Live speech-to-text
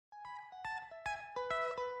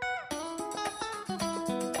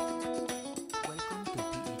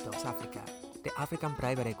Apex Africa, the African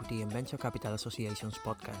Private Equity and Venture Capital Association's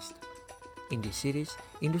podcast. In this series,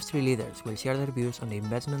 industry leaders will share their views on the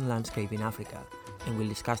investment landscape in Africa and will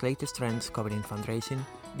discuss latest trends covering fundraising,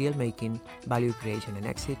 deal making, value creation and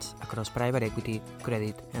exits across private equity,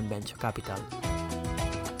 credit and venture capital.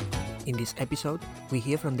 In this episode, we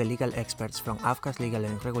hear from the legal experts from AFCA's Legal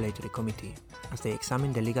and Regulatory Committee as they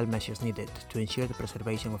examine the legal measures needed to ensure the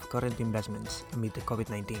preservation of current investments amid the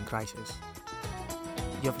COVID-19 crisis.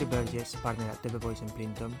 Geoffrey Burgess, partner at Debevoise &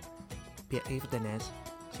 Plinton, Pierre-Yves Denez,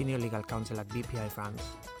 Senior Legal Counsel at BPI France,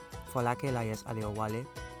 Folake Elias Adeowale,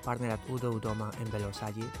 partner at Udo Udoma and Belo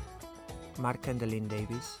Saji, Mark Kendelin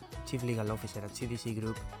Davis, Chief Legal Officer at CDC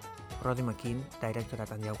Group, Roddy McKean, Director at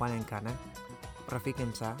Andiawana & Kana, Rafik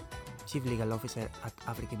Msa, Chief Legal Officer at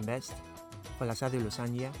AfriCinvest, Folasade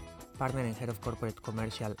Lusanya, Partner and Head of Corporate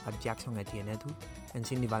Commercial at Jackson Etienne Edu, and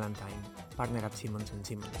Cindy Valentine, Partner at Simmons &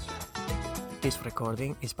 Simmons. This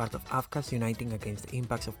recording is part of AFCA's Uniting Against the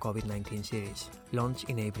Impacts of COVID-19 series, launched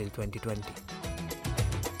in April 2020.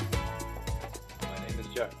 My name is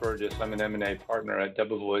Jeff Burgess. I'm an M&A partner at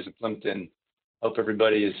Debevoise & Plinton. Hope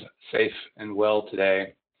everybody is safe and well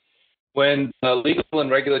today. When the Legal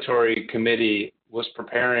and Regulatory Committee was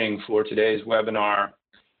preparing for today's webinar,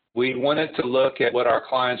 we wanted to look at what our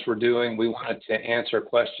clients were doing. We wanted to answer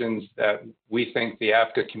questions that we think the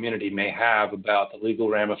AFCA community may have about the legal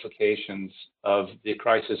ramifications of the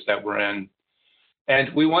crisis that we're in.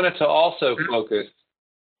 And we wanted to also focus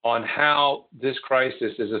on how this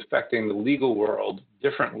crisis is affecting the legal world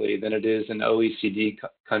differently than it is in OECD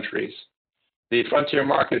countries. The frontier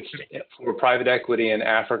markets for private equity in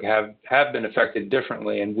Africa have been affected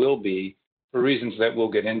differently and will be for reasons that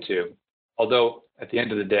we'll get into. Although at the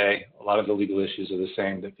end of the day, a lot of the legal issues are the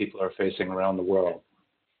same that people are facing around the world.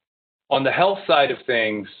 On the health side of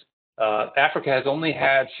things, Africa has only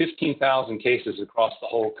had 15,000 cases across the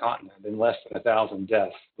whole continent and less than 1,000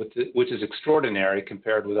 deaths, which is extraordinary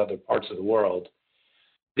compared with other parts of the world.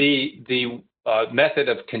 The method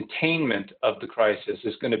of containment of the crisis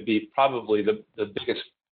is going to be probably the biggest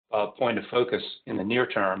point of focus in the near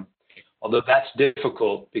term, although that's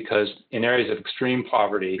difficult because in areas of extreme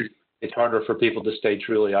poverty, it's harder for people to stay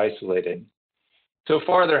truly isolated. So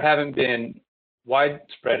far, there haven't been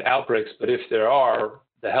widespread outbreaks, but if there are,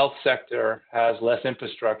 the health sector has less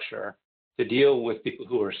infrastructure to deal with people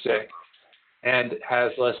who are sick and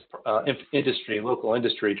has less local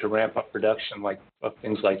industry to ramp up production of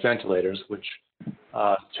things like ventilators, which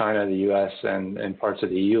China, the US, and parts of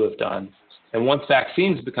the EU have done. And once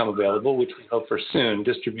vaccines become available, which we hope for soon,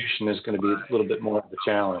 distribution is going to be a little bit more of a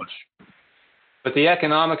challenge. But the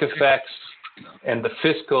economic effects and the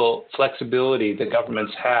fiscal flexibility that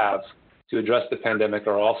governments have to address the pandemic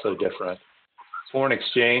are also different. Foreign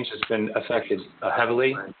exchange has been affected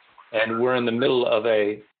heavily, and we're in the middle of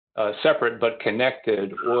a separate but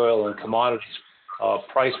connected oil and commodities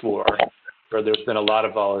price war, where there's been a lot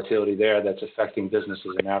of volatility there that's affecting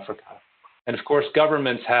businesses in Africa. And of course,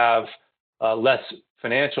 governments have less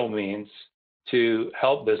financial means to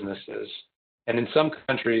help businesses. And in some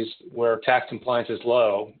countries where tax compliance is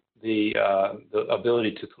low, the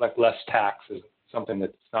ability to collect less tax is something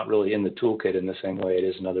that's not really in the toolkit in the same way it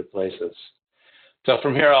is in other places. So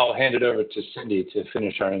from here, I'll hand it over to Cindy to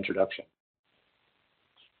finish our introduction.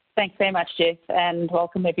 Thanks very much, Jeff, and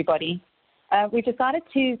welcome everybody. We've decided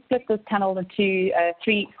to split this panel into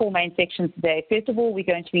four main sections today. First of all, we're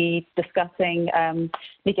going to be discussing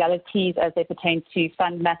legalities as they pertain to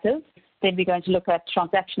fund matters. Then we're going to look at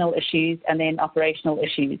transactional issues and then operational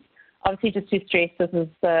issues. Obviously, just to stress,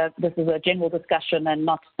 this is a general discussion and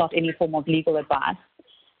not any form of legal advice.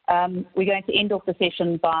 We're going to end off the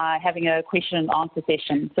session by having a question and answer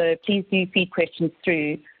session. So please do feed questions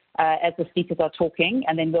through as the speakers are talking,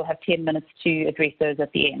 and then we'll have 10 minutes to address those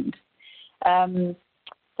at the end.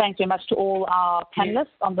 Thanks very much to all our panelists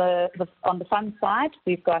on the fund side.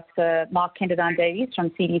 We've got Mark Kendelin Davies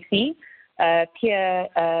from CDC,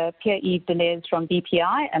 Pierre-Yves Denez from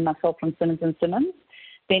BPI, and myself from Simmons & Simmons.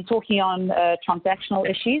 Then talking on transactional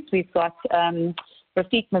issues, we've got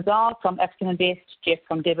Rafik Msa from AfriCinvest, Jeff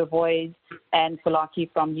from Debevoise, and Folake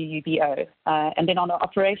from UUBO. And then on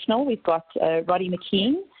operational, we've got Roddy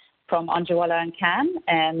McKean from Andiawana & Kana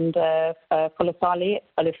and Folasade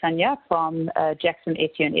Lusanya from Jackson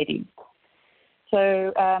Etienne Edu.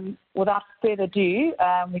 So without further ado,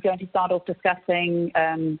 we're going to start off discussing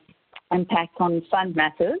impact on fund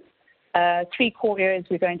matters. Three core areas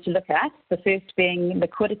we're going to look at, the first being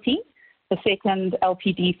liquidity, the second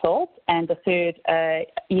LP default, and the third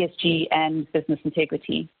ESG and business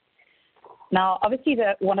integrity. Now, obviously,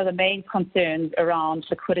 one of the main concerns around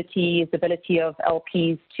liquidity is the ability of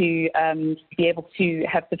LPs to be able to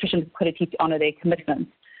have sufficient liquidity to honour their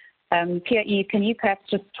commitments. Pierre-Yves, can you perhaps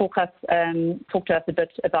just talk to us a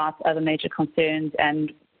bit about other major concerns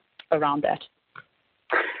and around that?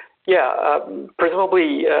 Yeah,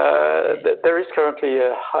 presumably there is currently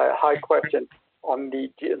a high question on the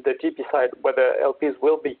GP side whether LPs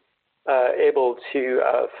will be able to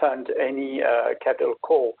fund any capital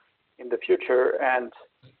call in the future, and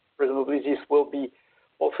presumably this will be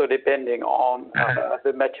also depending on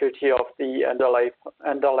the maturity of the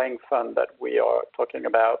underlying fund that we are talking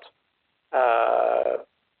about.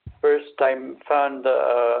 First-time fund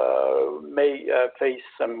may face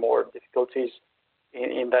some more difficulties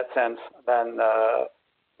in that sense than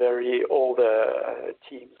very old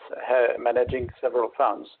teams managing several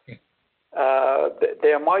funds.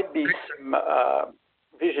 There might be some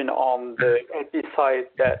vision on the LP side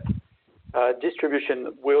that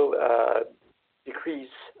distribution will decrease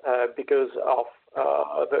because of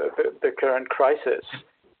the current crisis,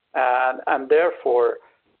 and therefore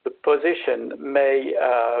the position may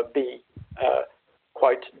be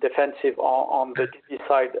quite defensive on the DP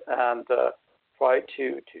side and try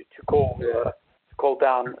to call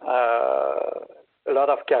down a lot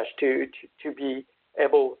of cash to be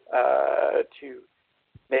able to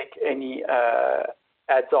make any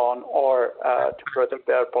adds-on or to protect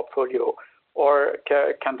their portfolio or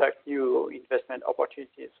conduct new investment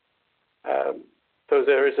opportunities. So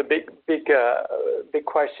there is a big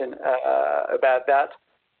question about that.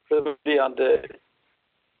 Probably on the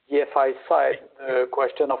DFI side, the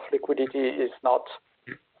question of liquidity is not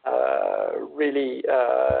really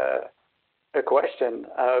a question,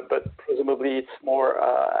 but presumably it's more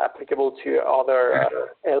applicable to other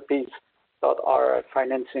LPs that are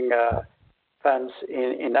financing funds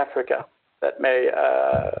in Africa that may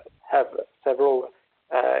have several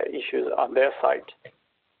issues on their side.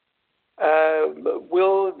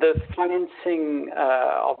 Will the financing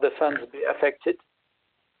of the funds be affected?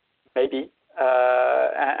 Maybe.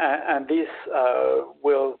 And this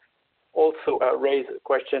will also raise a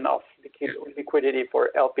question of liquidity for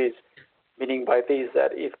LPs, meaning by this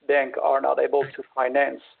that if banks are not able to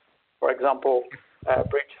finance, for example,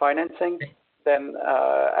 bridge financing, then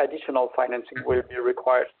additional financing will be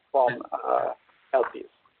required from LPs.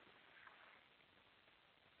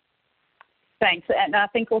 Thanks. And I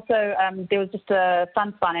think also there was just a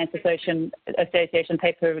Fund Finance Association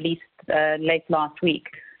paper released late last week,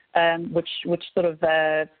 which sort of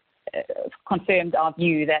confirmed our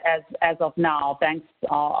view that as of now, banks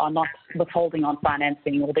are not withholding on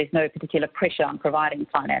financing, or there's no particular pressure on providing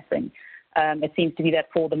financing. It seems to be that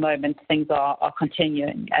for the moment, things are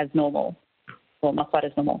continuing as normal. Well, not quite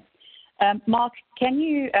as normal. Mark, can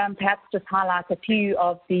you perhaps just highlight a few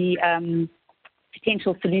of the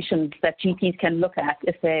potential solutions that GPs can look at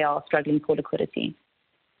if they are struggling for liquidity?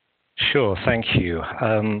 Sure, thank you.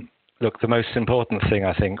 Look, the most important thing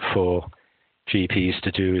I think for GPs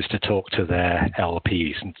to do is to talk to their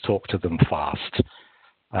LPs and talk to them fast.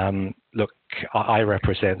 Look, I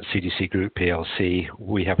represent CDC Group PLC.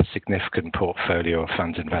 We have a significant portfolio of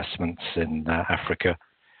fund investments in Africa.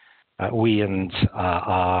 We and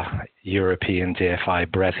our European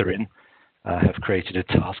DFI brethren have created a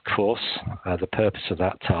task force. The purpose of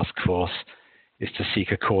that task force is to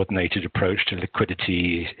seek a coordinated approach to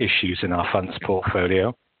liquidity issues in our funds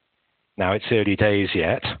portfolio. Now, it's early days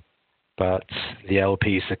yet, but the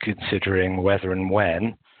LPs are considering whether and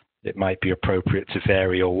when it might be appropriate to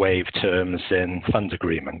vary or waive terms in fund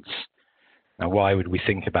agreements. Now, why would we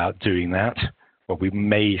think about doing that? Well, we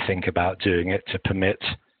may think about doing it to permit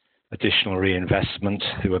additional reinvestment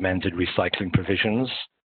through amended recycling provisions,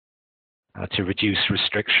 to reduce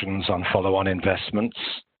restrictions on follow-on investments,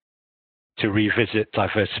 to revisit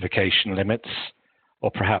diversification limits, or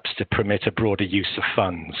perhaps to permit a broader use of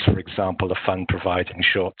funds, for example, a fund providing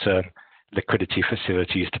short-term liquidity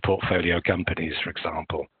facilities to portfolio companies, for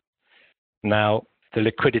example. Now, the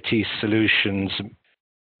liquidity solutions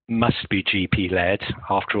must be GP-led.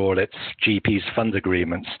 After all, it's GP's fund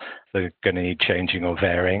agreements that are going to need changing or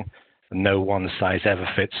varying. No one size ever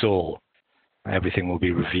fits all. Everything will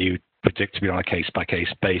be reviewed predictably on a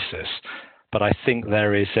case-by-case basis. But I think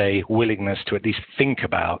there is a willingness to at least think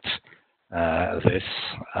about this.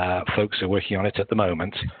 Folks are working on it at the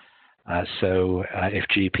moment. So if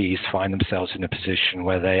GPs find themselves in a position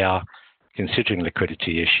where they are considering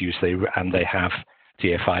liquidity issues and they have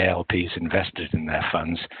DFI LPs invested in their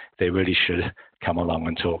funds, they really should come along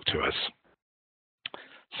and talk to us.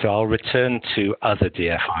 So I'll return to other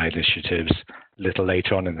DFI initiatives a little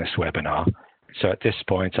later on in this webinar. So at this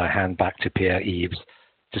point, I hand back to Pierre-Yves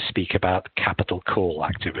to speak about capital call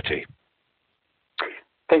activity.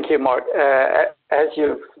 Thank you, Mark. As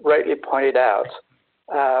you've rightly pointed out,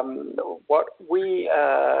 what we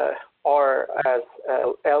are as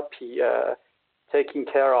LP taking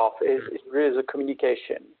care of is really the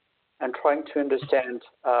communication and trying to understand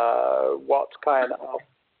what kind of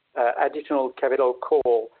additional capital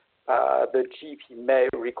call the GP may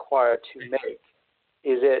require to make.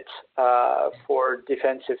 Is it for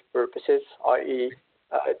defensive purposes, i.e.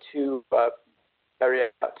 to carry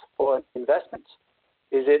out foreign investments?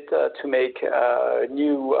 Is it to make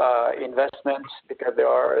new investments because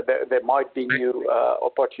there might be new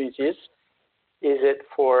opportunities? Is it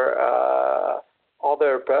for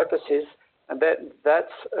other purposes? And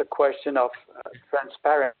that's a question of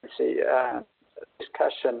transparency and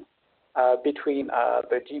discussion between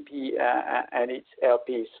the GP and its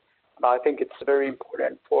LPs. And I think it's very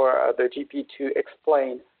important for the GP to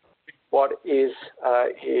explain what is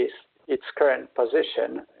its current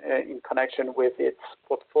position in connection with its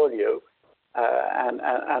portfolio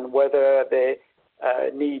and whether they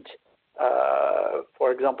need,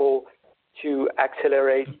 for example, to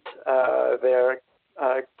accelerate their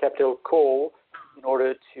capital call in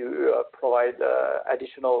order to provide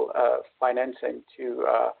additional financing to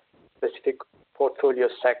specific portfolio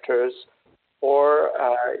sectors, or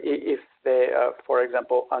if they, for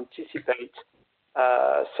example, anticipate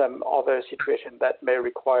some other situation that may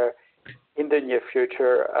require in the near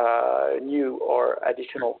future new or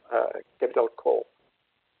additional capital call.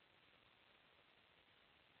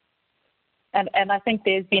 And I think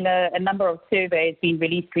there's been a number of surveys being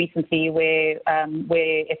released recently where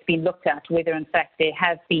it's been looked at whether in fact there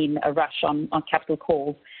has been a rush on capital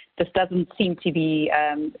calls. This doesn't seem to be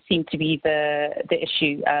the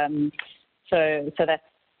issue. So that's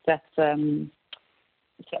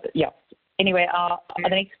yeah. Anyway, the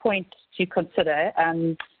next point to consider,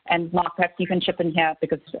 and Mark, perhaps you can chip in here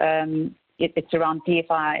because it's around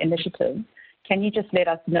DFI initiatives. Can you just let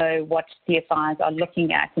us know what DFIs are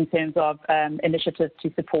looking at in terms of initiatives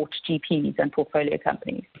to support GPs and portfolio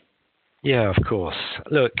companies? Yeah, of course.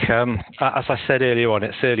 Look, as I said earlier on,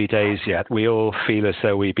 it's early days yet. We all feel as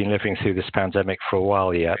though we've been living through this pandemic for a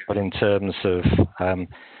while yet, but in terms of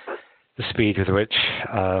the speed with which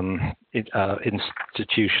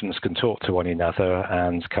institutions can talk to one another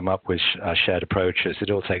and come up with shared approaches,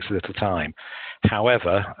 it all takes a little time.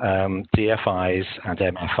 However, DFIs and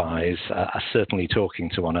MFIs are certainly talking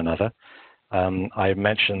to one another. I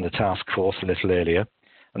mentioned the task force a little earlier,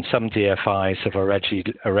 and some DFIs have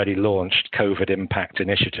already launched COVID impact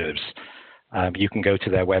initiatives. You can go to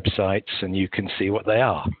their websites and you can see what they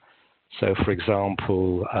are. So, for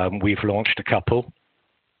example, we've launched a couple.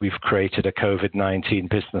 We've created a COVID-19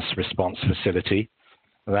 business response facility.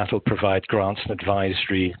 That'll provide grants and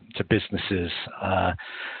advisory to businesses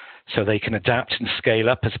so they can adapt and scale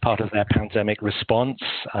up as part of their pandemic response.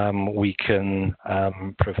 We can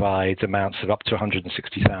provide amounts of up to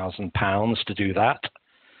 £160,000 to do that.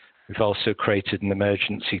 We've also created an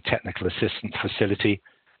emergency technical assistance facility,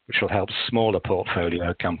 which will help smaller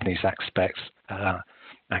portfolio companies access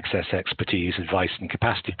expertise, advice, and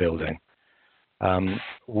capacity building.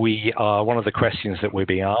 One of the questions that we're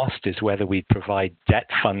being asked is whether we provide debt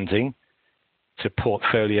funding to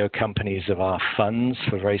portfolio companies of our funds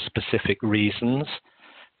for very specific reasons.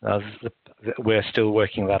 We're still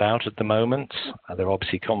working that out at the moment. There are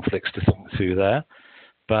obviously conflicts to think through there,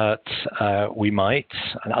 but we might,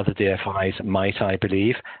 and other DFIs might, I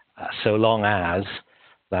believe, so long as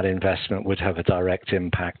that investment would have a direct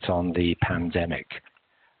impact on the pandemic.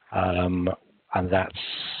 And that's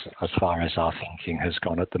as far as our thinking has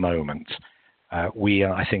gone at the moment. We,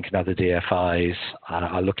 I think, and other DFIs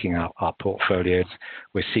are looking at our portfolios.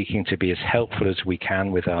 We're seeking to be as helpful as we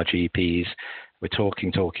can with our GPs. We're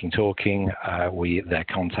talking. They're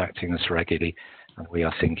contacting us regularly, and we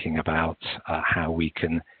are thinking about how we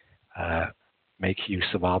can make use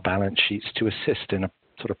of our balance sheets to assist in a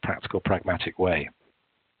sort of practical, pragmatic way.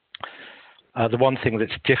 The one thing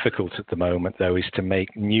that's difficult at the moment, though, is to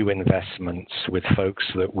make new investments with folks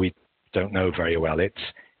that we don't know very well.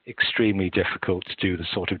 It's extremely difficult to do the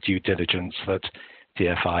sort of due diligence that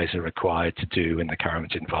DFIs are required to do in the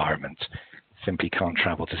current environment. Simply can't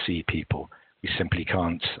travel to see people. We simply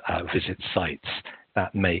can't visit sites.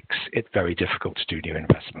 That makes it very difficult to do new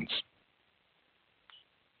investments.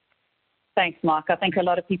 Thanks, Mark. I think a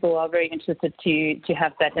lot of people are very interested to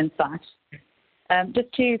have that insight.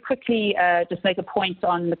 Just to quickly just make a point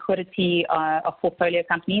on liquidity of portfolio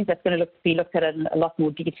companies, that's going to be looked at in a lot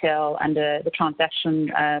more detail under the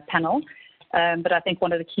transaction panel. But I think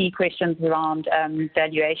one of the key questions around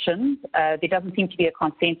valuations, there doesn't seem to be a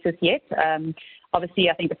consensus yet Obviously,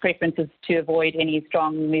 I think the preference is to avoid any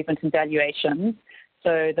strong movement in valuations.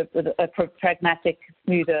 So a pragmatic,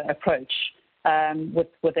 smoother approach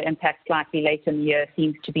with the impact slightly later in the year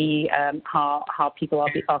seems to be how people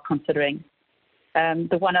are considering.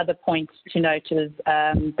 The one other point to note is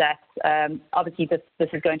that obviously this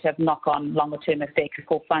is going to have knock-on longer-term effects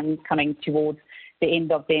for funds coming towards the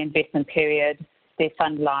end of their investment period, their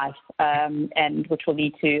fund life, and which will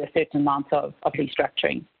lead to a certain amount of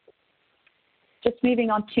restructuring. Just moving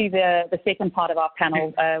on to the second part of our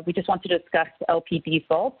panel, we just want to discuss LP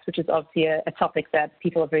defaults, which is obviously a topic that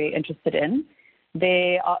people are very interested in.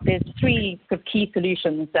 There's three sort of key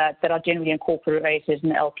solutions that are generally incorporated in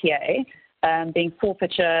the LPA, being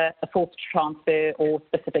forfeiture, a forced transfer, or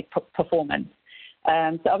specific performance.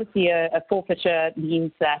 So obviously a forfeiture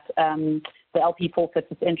means that the LP forfeits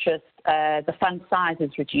its interest, the fund size is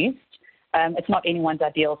reduced. It's not anyone's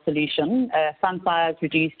ideal solution. Fund size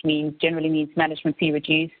reduced generally means management fee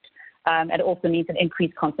reduced, and it also means an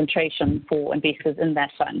increased concentration for investors in that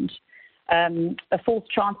fund. A forced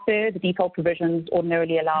transfer, the default provisions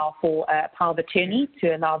ordinarily allow for a power of attorney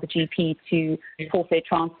to allow the GP to force their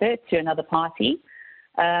transfer to another party.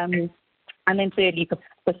 And then thirdly,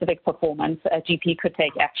 specific performance. A GP could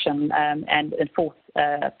take action and enforce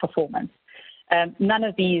performance. None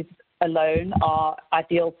of these alone are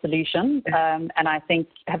ideal solutions, and I think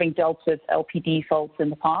having dealt with LP defaults in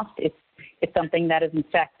the past, it's something that is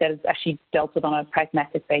actually dealt with on a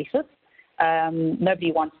pragmatic basis.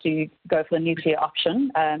 Nobody wants to go for the nuclear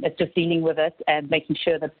option. It's just dealing with it and making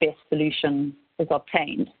sure the best solution is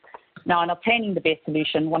obtained. Now, in obtaining the best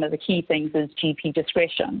solution, one of the key things is GP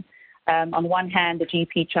discretion. On one hand, the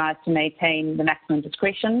GP tries to maintain the maximum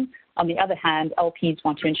discretion. On the other hand, LPs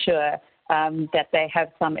want to ensure that they have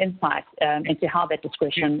some insight into how that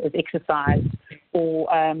discretion is exercised or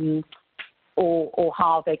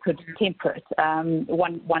how they could temper it.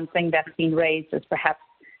 One thing that's been raised is perhaps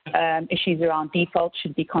issues around default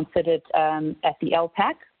should be considered at the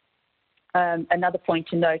LPAC. Another point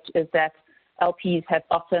to note is that LPs have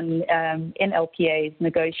often in LPAs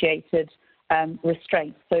negotiated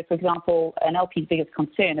restraints. So, for example, an LP's biggest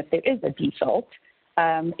concern, if there is a default,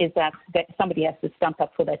 is that somebody has to stump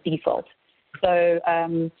up for that default. So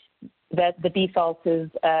that the default is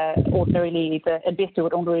ordinarily, the investor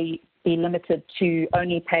would ordinarily be limited to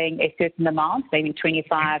only paying a certain amount, maybe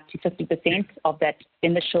 25 to 50% of that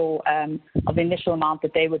initial amount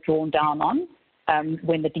that they were drawn down on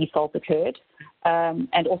when the default occurred.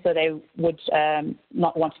 And also they would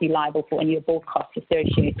not want to be liable for any abort costs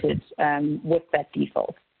associated with that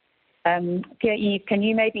default. Pierre-Yves, can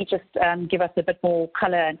you maybe just give us a bit more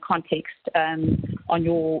colour and context on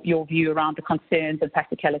your view around the concerns and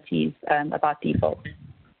practicalities about default?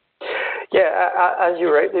 Yeah, as you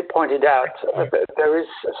rightly pointed out, there is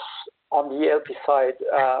on the LP side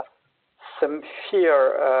some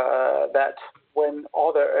fear that when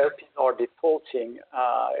other LPs are defaulting,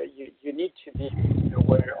 you need to be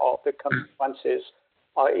aware of the consequences,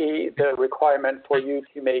 i.e., the requirement for you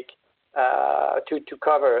to make to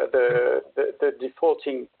cover the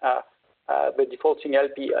defaulting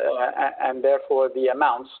LP and therefore the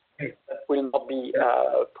amounts that will not be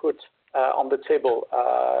put on the table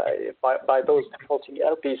by those defaulting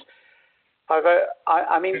LPs. However,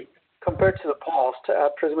 I mean, compared to the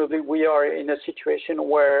past, presumably we are in a situation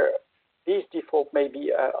where these defaults may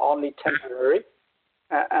be only temporary,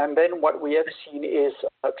 and then what we have seen is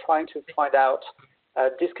trying to find out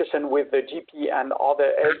discussion with the GP and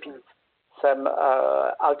other LPs some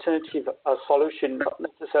alternative solution, not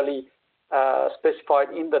necessarily specified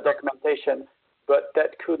in the documentation, but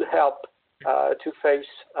that could help to face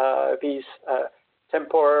these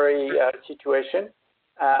temporary situation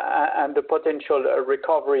and the potential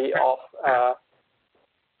recovery of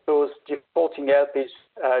those defaulting LPs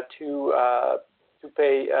to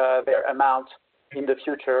pay their amount in the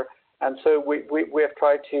future. And so we have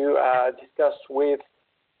tried to discuss with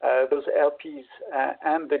those LPs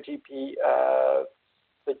and the GP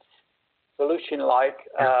solution like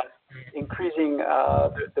increasing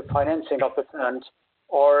the financing of the fund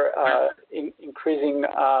or increasing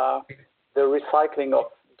the recycling of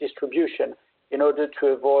distribution in order to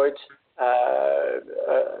avoid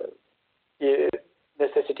the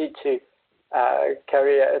necessity to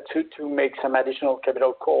to make some additional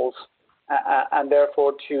capital calls and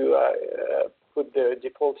therefore to put the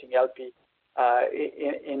defaulting LP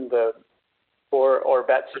in the poor or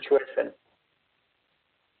bad situation.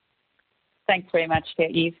 Thanks very much,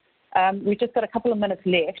 Pierre-Yves. We've just got a couple of minutes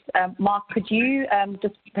left. Mark, could you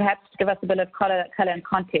just perhaps give us a bit of color and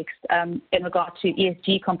context in regard to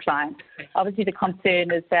ESG compliance? Obviously, the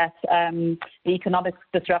concern is that the economic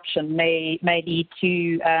disruption may lead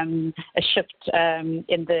to a shift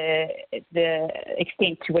in the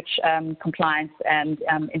extent to which compliance and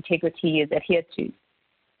integrity is adhered to.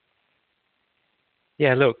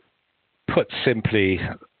 Yeah, look, put simply,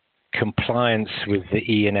 compliance with the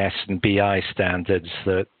E&S and BI standards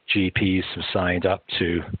that GPs have signed up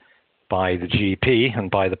to by the GP and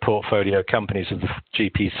by the portfolio companies of the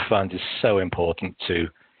GP's fund is so important to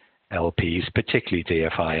LPs, particularly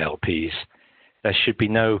DFI LPs. There should be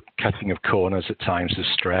no cutting of corners at times of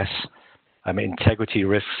stress. Integrity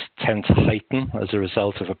risks tend to heighten as a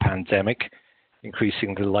result of a pandemic,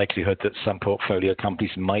 increasing the likelihood that some portfolio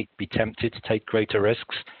companies might be tempted to take greater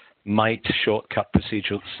risks, might shortcut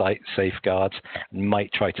procedural safeguards, and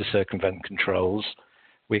might try to circumvent controls.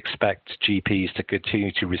 We expect GPs to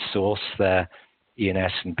continue to resource their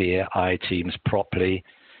E&S and BI teams properly,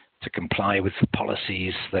 to comply with the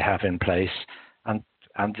policies they have in place.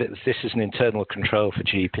 And this is an internal control for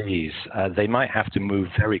GPs. They might have to move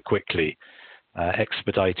very quickly,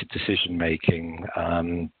 expedited decision-making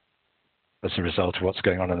as a result of what's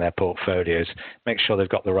going on in their portfolios, make sure they've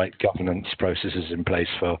got the right governance processes in place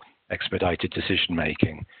for expedited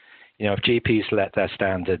decision-making. If GPs let their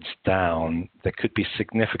standards down, there could be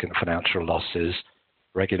significant financial losses,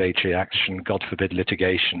 regulatory action, God forbid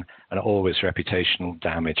litigation, and always reputational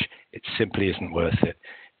damage. It simply isn't worth it.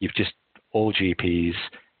 All GPs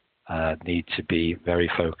need to be very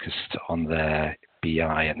focused on their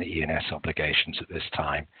BI and the E&S obligations at this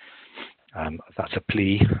time. That's a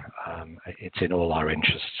plea. It's in all our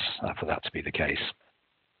interests for that to be the case.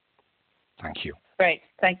 Thank you. Great.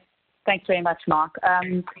 Thanks very much, Mark.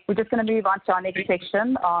 We're just going to move on to our next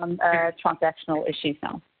section on transactional issues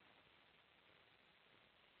now.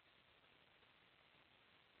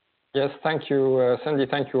 Yes, thank you, Sandy.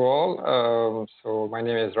 Thank you all. So my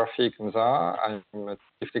name is Rafiq Mza. I'm a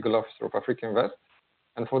Chief Legal Officer of Africa Invest.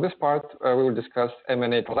 And for this part, we will discuss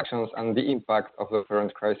M&A transactions and the impact of the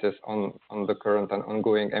current crisis on the current and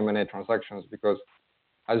ongoing M&A transactions, because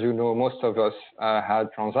as you know, most of us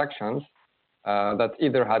had transactions that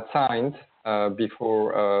either had signed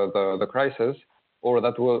before the crisis or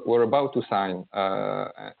that were about to sign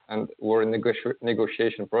and were in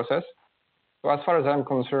negotiation process. So as far as I'm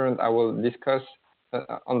concerned, I will discuss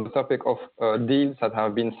on the topic of deals that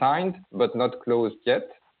have been signed but not closed yet.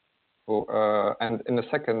 So, and in the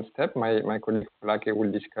second step, my colleague Folake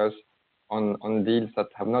will discuss on deals that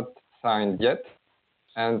have not signed yet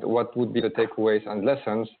and what would be the takeaways and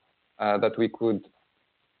lessons that we could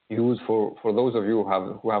use for those of you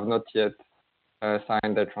who have not yet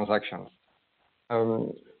signed their transactions.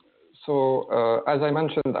 So as I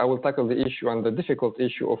mentioned, I will tackle the issue and the difficult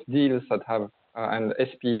issue of deals that have and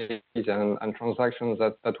SPAs and transactions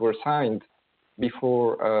that were signed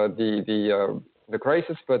before the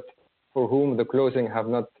crisis, but for whom the closing have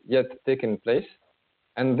not yet taken place.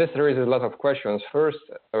 And this raises a lot of questions. First,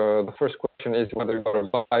 the first question is whether you are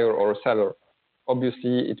a buyer or a seller.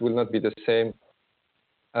 Obviously, it will not be the same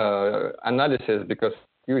analysis, because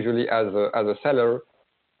usually as a seller,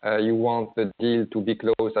 you want the deal to be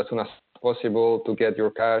closed as soon as possible to get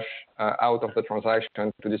your cash out of the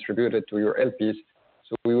transaction to distribute it to your LPs.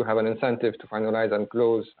 So you have an incentive to finalize and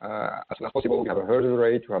close as soon as possible. You have a hurdle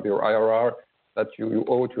rate, you have your IRR that you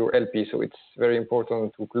owe to your LP. So it's very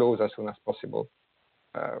important to close as soon as possible.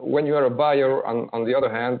 When you are a buyer, on the other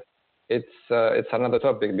hand, it's another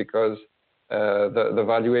topic, because the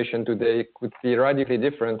valuation today could be radically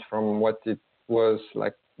different from what it was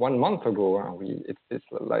like 1 month ago. It's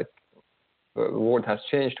like the world has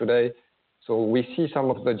changed today. So we see some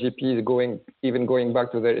of the GPs going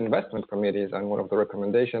back to their investment committees, and one of the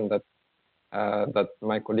recommendations that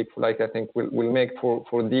my colleague Folake, I think, will make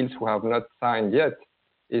for deals who have not signed yet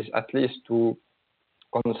is at least to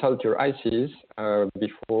consult your ICs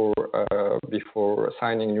before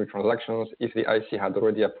signing new transactions, if the IC had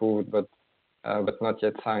already approved but not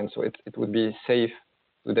yet signed. So it would be safe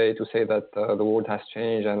today to say that the world has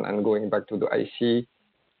changed, and going back to the IC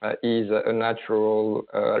is a natural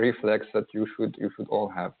reflex that you should all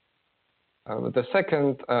have. The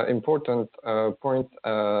second important point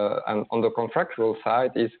and on the contractual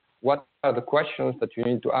side is, what are the questions that you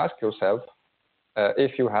need to ask yourself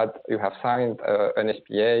if you have signed an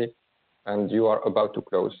SPA and you are about to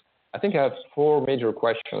close? I think I have 4 major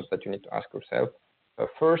questions that you need to ask yourself.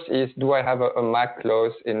 First is, do I have a MAC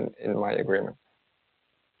clause in my agreement?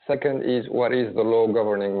 Second is, what is the law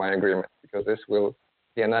governing my agreement? Because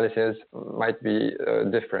the analysis might be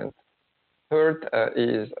different. Third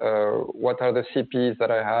is what are the CPs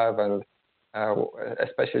that I have, and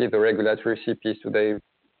especially the regulatory CPs today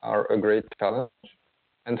are a great challenge.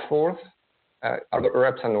 And fourth are the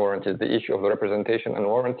reps and warranties, the issue of the representation and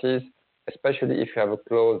warranties, especially if you have a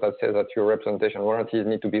clause that says that your representation warranties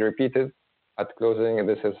need to be repeated at closing, and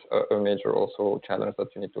this is a major also challenge that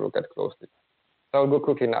you need to look at closely. So I'll go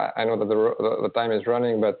quickly. I know that the time is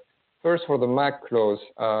running, but first for the MAC clause,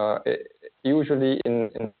 usually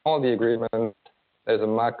in all the agreements, there's a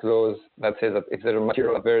MAC clause that says that if there's a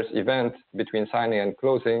material adverse event between signing and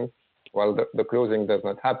closing, while the closing does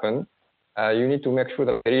not happen, you need to make sure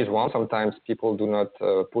that there is one. Sometimes people do not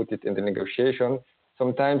put it in the negotiation.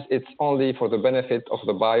 Sometimes it's only for the benefit of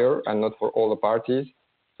the buyer and not for all the parties.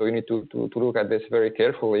 So you need to look at this very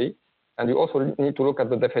carefully. And you also need to look at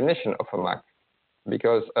the definition of a MAC.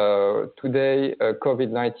 Because today,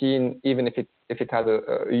 COVID-19, even if it has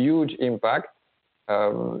a huge impact,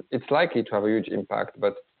 it's likely to have a huge impact,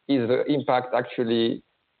 but is the impact actually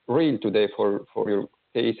real today for your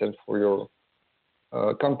case and for your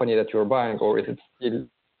company that you're buying, or is it still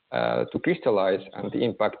to crystallize? And the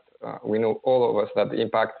impact, we know all of us that the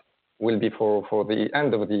impact will be for the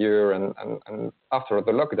end of the year and after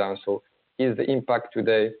the lockdown. So is the impact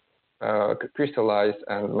today crystallized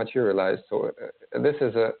and materialized? So this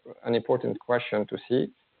is an important question to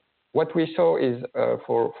see. What we saw is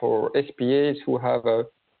for SPAs who have a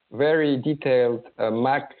very detailed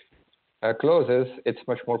MAC clauses, it's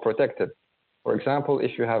much more protected. For example,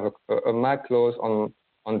 if you have a MAC clause on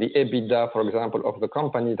the EBITDA, for example, of the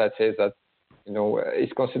company that says that,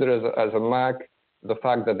 is considered as a MAC, the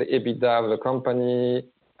fact that the EBITDA of the company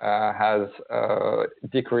has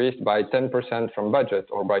decreased by 10% from budget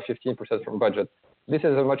or by 15% from budget. This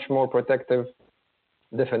is a much more protective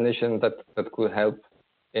definition that could help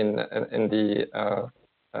in the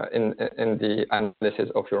analysis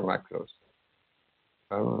of your MAC clause.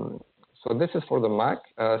 So this is for the MAC.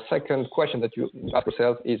 Second question that you ask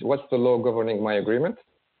yourself is, what's the law governing my agreement?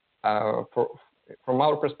 From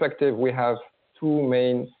our perspective, we have two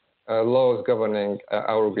main laws governing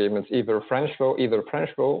our agreements, either French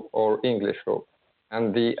law or English law.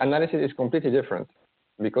 And the analysis is completely different,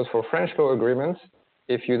 because for French law agreements,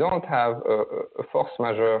 if you don't have a force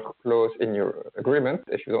majeure clause in your agreement,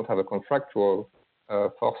 if you don't have a contractual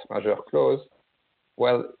force majeure clause,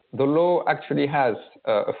 well, the law actually has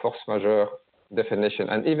a force majeure definition.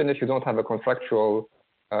 And even if you don't have a contractual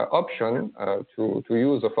option to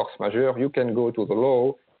use a force majeure, you can go to the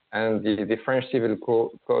law, and the French Civil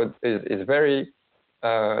Code is very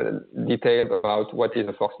detailed about what is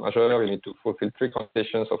a force majeure. You need to fulfill three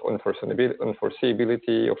conditions of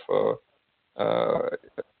unforeseeability, of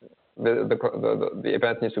the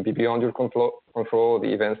event needs to be beyond your control.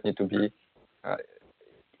 The events need to be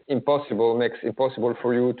makes impossible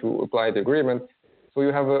for you to apply the agreement. So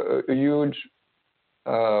you have a huge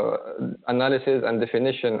analysis and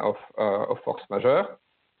definition of force majeure.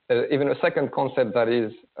 Even a second concept that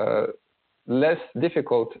is less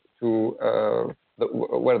difficult to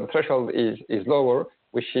where the threshold is lower,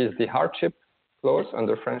 which is the hardship clause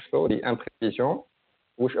under French law, the imprévision,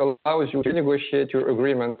 which allows you to negotiate your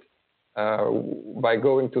agreement by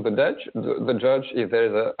going to the judge if there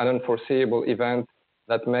is an unforeseeable event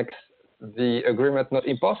that makes the agreement not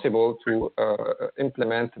impossible to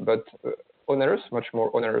implement, but onerous, much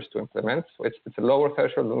more onerous to implement. So it's a lower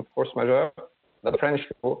threshold than force majeure that the French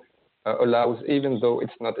law allows, even though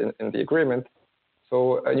it's not in the agreement.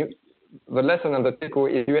 So the lesson and the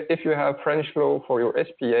takeaway is, if you have French law for your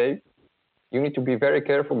SPA, you need to be very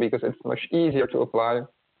careful, because it's much easier to apply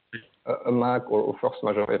a MAC or a force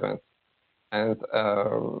majeure event. And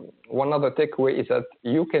one other takeaway is that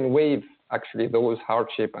you can waive actually those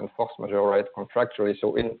hardship and force majeure rights contractually.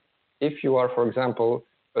 So if you are, for example,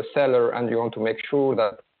 a seller and you want to make sure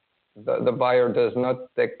that the buyer does not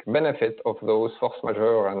take benefit of those force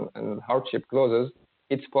majeure and hardship clauses,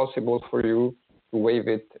 it's possible for you to waive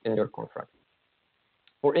it in your contract.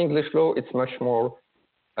 For English law, it's much more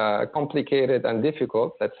complicated and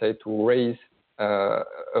difficult, let's say, to raise a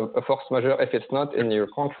force majeure if it's not in your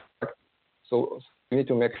contract. So you need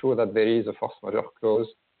to make sure that there is a force majeure clause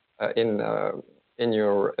in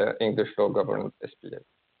your English law governed SPA.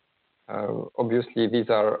 Obviously, these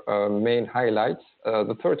are main highlights.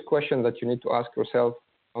 The third question that you need to ask yourself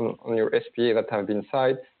on your SPA that have been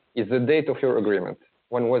signed is the date of your agreement.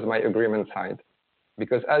 When was my agreement signed?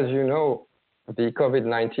 Because as you know, the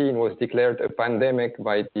COVID-19 was declared a pandemic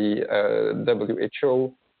by the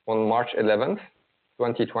WHO on March 11th,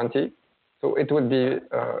 2020. So it would be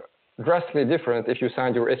drastically different if you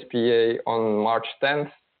signed your SPA on March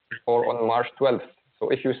 10th or on March 12th. So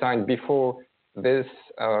if you signed before this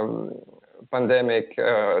pandemic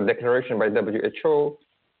declaration by WHO,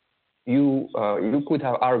 you could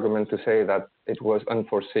have argument to say that it was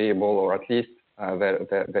unforeseeable, or at least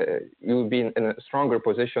you'll be in a stronger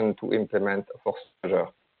position to implement a force majeure.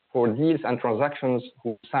 For deals and transactions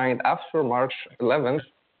who signed after March 11th,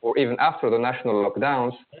 or even after the national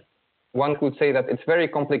lockdowns, one could say that it's very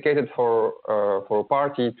complicated for a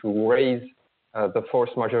party to raise the force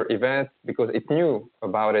majeure event because it knew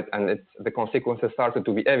about it, and the consequences started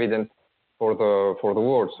to be evident for the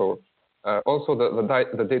world. So also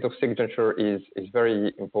the date of signature is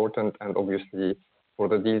very important, and obviously for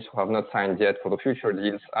the deals who have not signed yet, for the future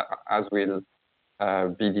deals, as will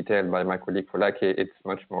be detailed by my colleague Folake, it's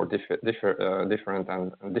much more different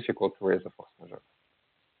and difficult to raise a force majeure.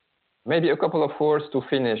 Maybe a couple of words to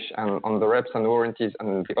finish on the reps and warranties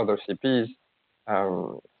and the other CPs.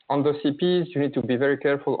 On the CPs, you need to be very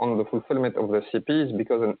careful on the fulfillment of the CPs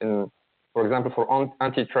because, for example, for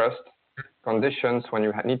antitrust conditions, when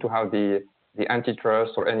you need to have the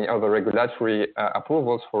antitrust or any other regulatory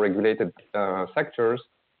approvals for regulated sectors,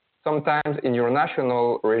 sometimes in your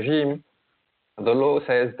national regime, the law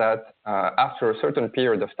says that after a certain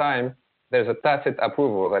period of time, there's a tacit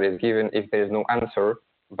approval that is given if there is no answer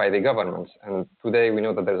by the governments. And today we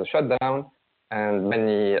know that there's a shutdown and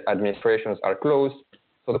many administrations are closed.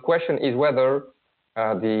 So the question is whether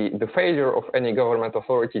the failure of any government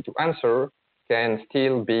authority to answer can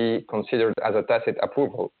still be considered as a tacit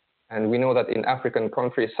approval. And we know that in African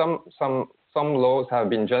countries, some laws have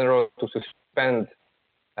been general to suspend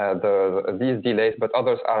these delays, but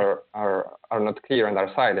others are not clear and are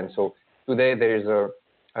silent. So today there is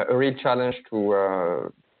a real challenge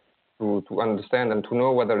to understand and to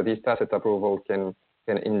know whether this tacit approval can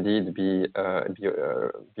indeed be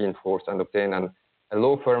enforced and obtained. And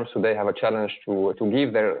law firms today have a challenge to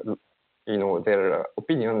give their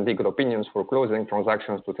legal opinions for closing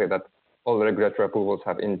transactions to say that all the regulatory approvals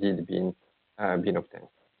have indeed been obtained.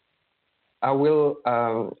 I will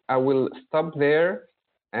stop there,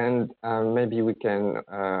 and maybe we can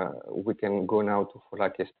go now to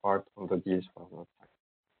Folake's part on the deals for another time.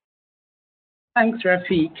 Thanks,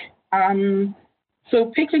 Rafiq.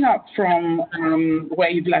 So picking up from where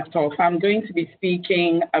you've left off, I'm going to be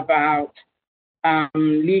speaking about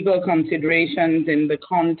legal considerations in the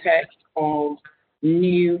context of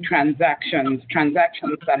new transactions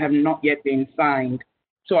that have not yet been signed.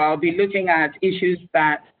 So I'll be looking at issues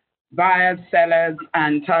that buyers, sellers,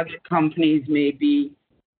 and target companies may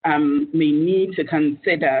need to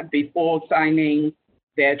consider before signing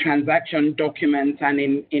their transaction documents and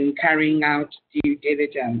in carrying out due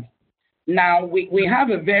diligence. Now, we have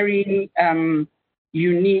a very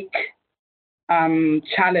unique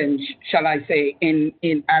challenge, shall I say, in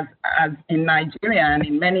Nigeria and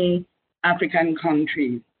in many African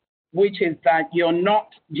countries, which is that you're not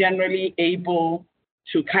generally able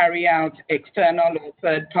to carry out external or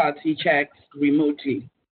third-party checks remotely.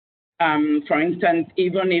 For instance,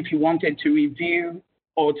 even if you wanted to review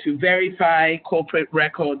or to verify corporate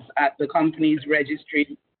records at the company's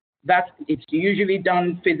registry, it's usually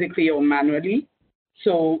done physically or manually.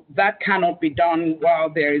 So that cannot be done while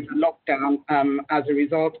there is lockdown as a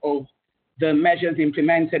result of the measures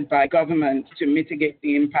implemented by government to mitigate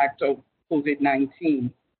the impact of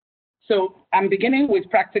COVID-19. So I'm beginning with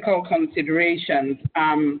practical considerations.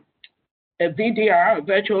 A VDR, a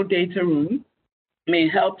virtual data room, may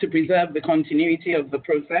help to preserve the continuity of the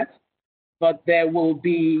process, but there will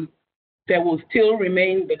still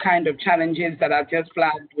remain the kind of challenges that I've just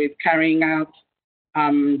flagged with carrying out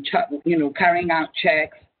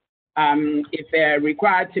checks. If they're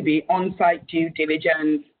required to be on-site due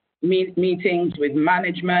diligence, meetings with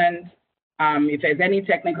management, if there's any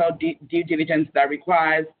technical due diligence that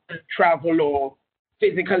requires travel or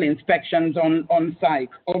physical inspections on site.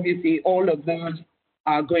 Obviously, all of those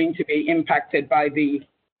are going to be impacted by the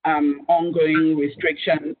ongoing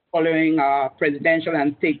restriction following our presidential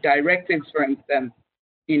and state directives, for instance,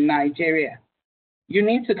 in Nigeria. You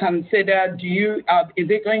need to consider, is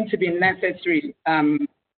it going to be necessary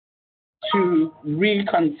to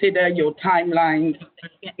reconsider your timelines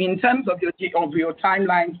in terms of your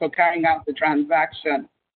timelines for carrying out the transaction?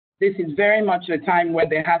 This is very much a time where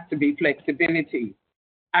there has to be flexibility,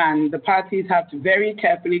 and the parties have to very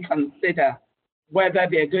carefully consider whether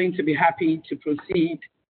they're going to be happy to proceed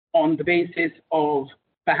on the basis of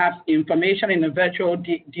perhaps information in a virtual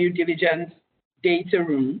due diligence data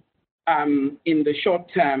room in the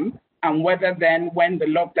short term, and whether then when the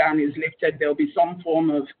lockdown is lifted, there'll be some form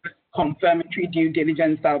of confirmatory due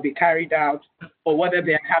diligence that will be carried out, or whether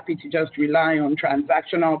they're happy to just rely on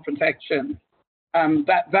transactional protection.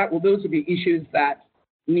 Those will be issues that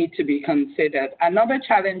need to be considered. Another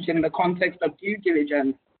challenge in the context of due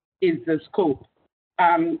diligence is the scope.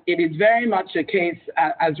 It is very much a case,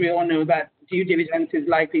 as we all know, that due diligence is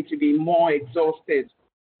likely to be more exhaustive.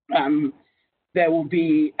 There will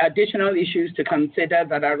be additional issues to consider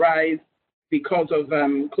that arise because of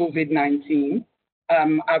COVID-19.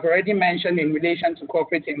 I've already mentioned in relation to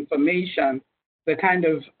corporate information, the kind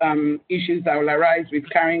of issues that will arise with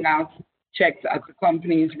carrying out checks at the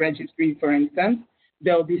company's registry, for instance.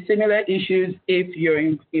 There will be similar issues if you're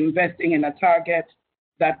investing in a target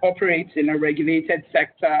that operates in a regulated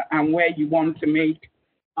sector and where you want to make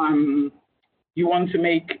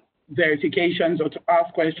verifications or to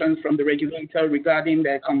ask questions from the regulator regarding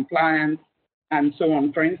their compliance and so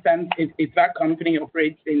on. For instance, if that company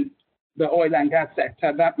operates in the oil and gas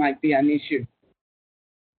sector, that might be an issue.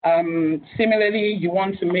 Similarly, you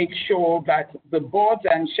want to make sure that the boards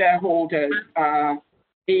and shareholders are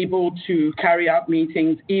able to carry out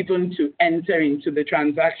meetings, even to enter into the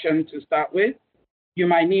transaction to start with. You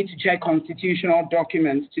might need to check constitutional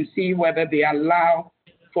documents to see whether they allow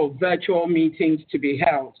for virtual meetings to be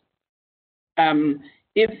held.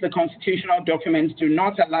 If the constitutional documents do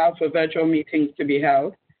not allow for virtual meetings to be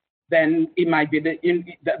held, then it might be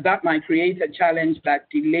that might create a challenge that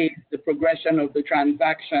delays the progression of the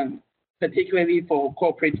transaction, particularly for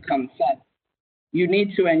corporate consent. You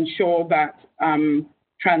need to ensure that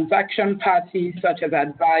transaction parties such as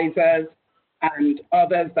advisors and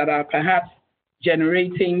others that are perhaps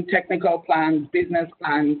generating technical plans, business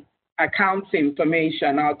plans, accounts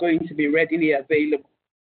information are going to be readily available.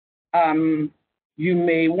 You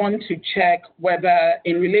may want to check whether,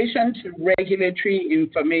 in relation to regulatory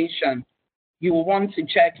information, you will want to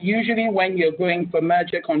check, usually when you're going for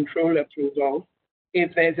merger control approval,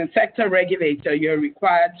 if there's a sector regulator, you're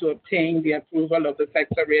required to obtain the approval of the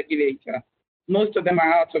sector regulator. Most of them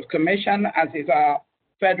are out of commission, as is our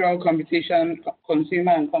Federal Competition,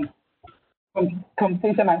 Consumer and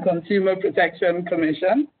Consumer Protection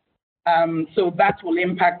Commission. So that will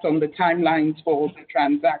impact on the timelines for the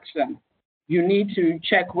transaction. You need to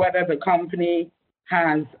check whether the company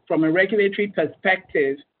has, from a regulatory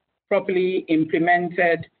perspective, properly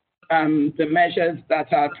implemented the measures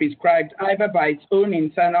that are prescribed either by its own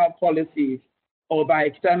internal policies or by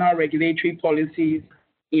external regulatory policies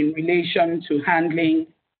in relation to handling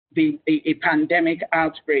a pandemic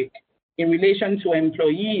outbreak. In relation to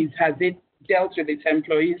employees, has it dealt with its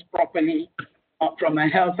employees properly from a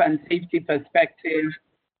health and safety perspective,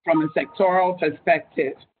 from a sectoral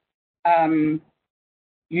perspective?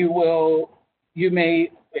 You may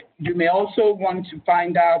also want to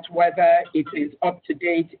find out whether it is up to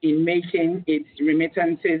date in making its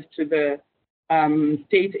remittances to the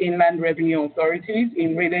state inland revenue authorities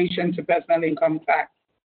in relation to personal income tax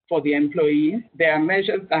for the employees. There are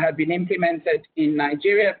measures that have been implemented in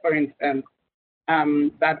Nigeria, for instance,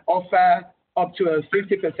 that offer up to a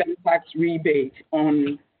 50% tax rebate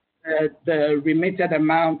on the remitted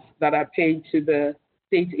amounts that are paid to the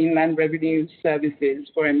state inland revenue services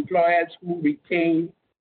for employers who retain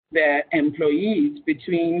their employees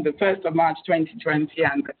between the 1st of March 2020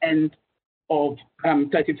 and the end of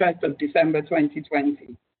 31st of December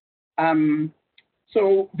 2020.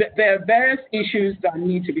 So there are various issues that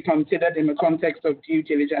need to be considered in the context of due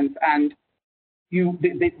diligence, and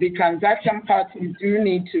the transaction parties do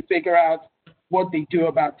need to figure out what they do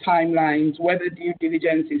about timelines, whether due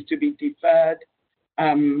diligence is to be deferred,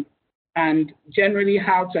 and generally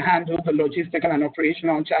how to handle the logistical and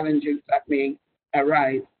operational challenges that may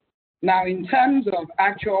arise. Now, in terms of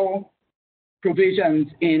actual provisions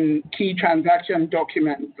in key transaction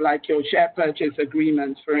documents, like your share purchase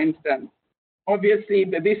agreements, for instance, obviously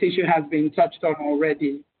this issue has been touched on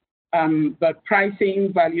already, but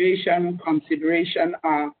pricing, valuation, consideration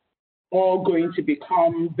are all going to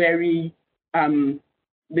become very, they're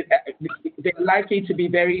likely to be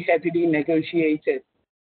very heavily negotiated.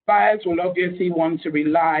 Buyers will obviously want to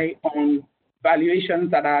rely on valuations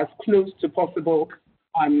that are as close to possible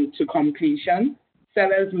to completion.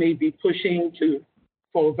 Sellers may be pushing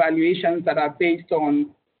for valuations that are based on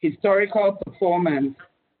historical performance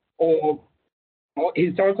or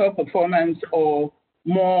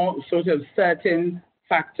more sort of certain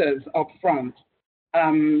factors up front.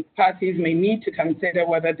 Parties may need to consider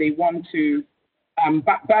whether they want to,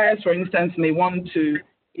 buyers, for instance, may want to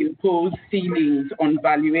impose ceilings on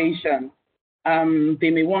valuation. They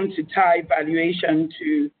may want to tie valuation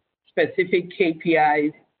to specific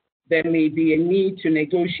KPIs. There may be a need to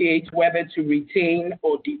negotiate whether to retain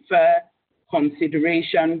or defer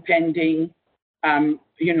consideration pending,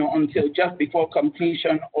 until just before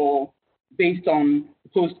completion or based on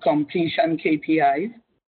post-completion KPIs.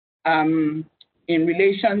 In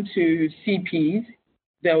relation to CPs,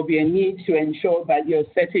 there will be a need to ensure that you're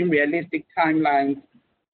setting realistic timelines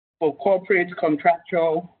for corporate,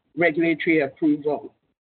 contractual, regulatory approvals.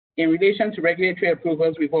 In relation to regulatory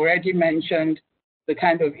approvals, we've already mentioned the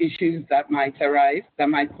kind of issues that might arise that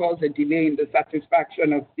might cause a delay in the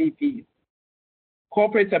satisfaction of CPs.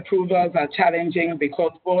 Corporate approvals are challenging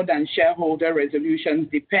because board and shareholder resolutions,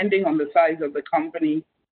 depending on the size of the company,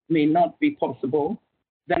 may not be possible.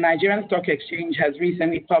 The Nigerian Stock Exchange has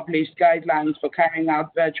recently published guidelines for carrying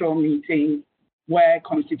out virtual meetings where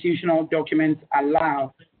constitutional documents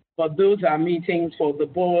allow, but those are meetings for the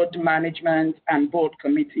board, management, and board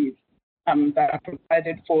committees that are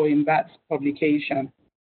provided for in that publication.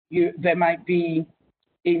 There might be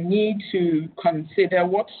a need to consider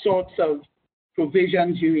what sorts of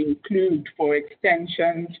provisions you include for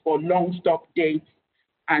extensions, for long stop dates,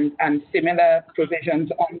 and similar provisions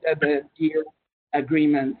under the deal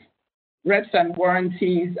agreement. Reps and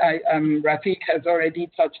warranties, Rafiq has already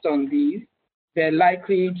touched on these. They're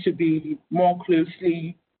likely to be more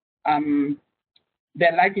closely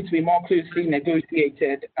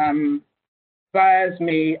negotiated. Buyers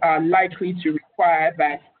are likely to require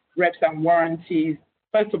that reps and warranties,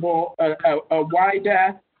 first of all, a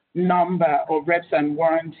wider number of reps and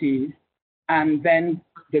warranties, and then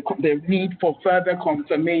the need for further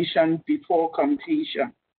confirmation before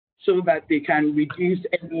completion, so that they can reduce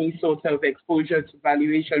any sort of exposure to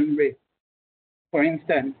valuation risk. For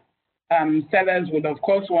instance, sellers would of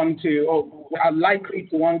course want to, or are likely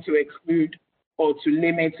to want to exclude or to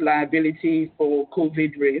limit liability for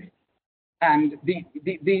COVID risk. And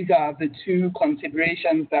these are the two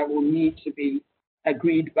considerations that will need to be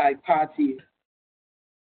agreed by parties.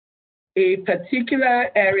 A particular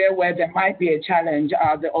area where there might be a challenge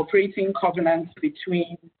are the operating covenants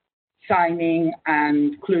between signing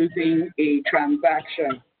and closing a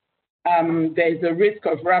transaction. There's a risk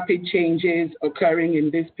of rapid changes occurring in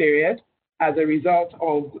this period as a result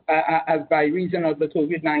of, by reason of the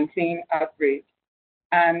COVID-19 outbreak.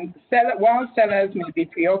 And while sellers may be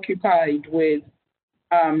preoccupied with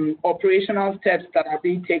operational steps that are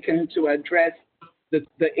being taken to address the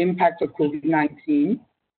impact of COVID-19,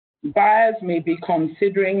 buyers may be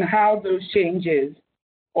considering how those changes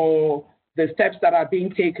or the steps that are being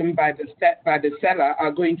taken by the seller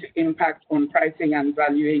are going to impact on pricing and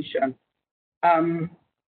valuation.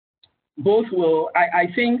 Both will, I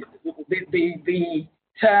think the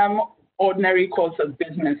term ordinary course of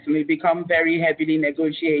business may become very heavily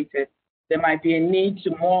negotiated. There might be a need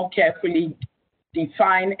to more carefully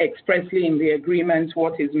define expressly in the agreement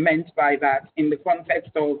what is meant by that in the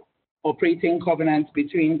context of operating covenants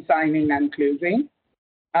between signing and closing.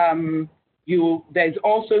 There's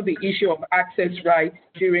also the issue of access rights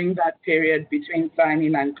during that period between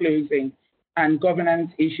signing and closing and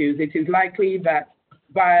governance issues. It is likely that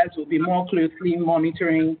buyers will be more closely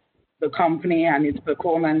monitoring the company and its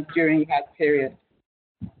performance during that period.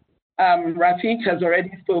 Rafiq has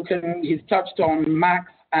already spoken, he's touched on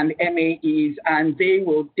MACs and MAEs, and they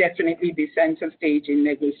will definitely be center stage in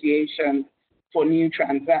negotiations for new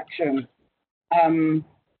transactions.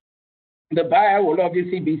 The buyer will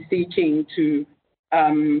obviously be seeking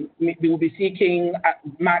MACs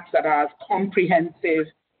that are as comprehensive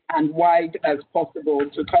and wide as possible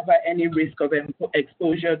to cover any risk of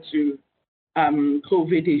exposure to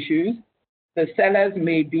COVID issues. The sellers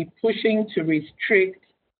may be pushing to restrict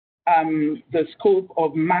the scope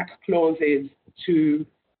of MAC clauses to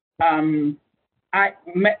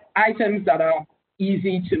items that are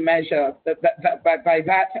easy to measure. By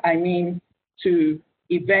that, I mean to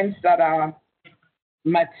events that are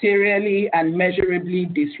materially and measurably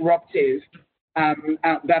disruptive,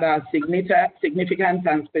 that are significant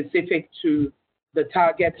and specific to the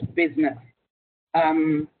target business.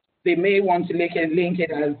 They may want to link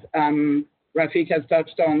it as Rafiq has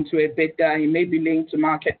touched on to EBITDA. It may be linked to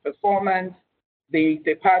market performance. The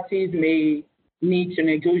parties may need to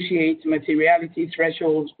negotiate materiality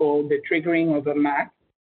thresholds for the triggering of a MAC,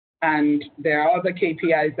 and there are other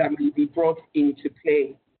KPIs that may be brought into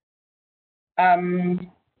play.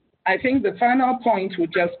 I think the final point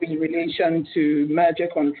would just be in relation to merger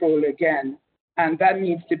control again, and that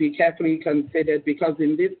needs to be carefully considered because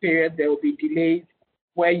in this period there will be delays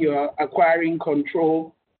where you're acquiring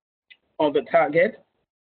control of a target.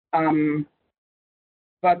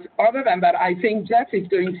 But other than that, I think Jeff is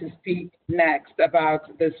going to speak next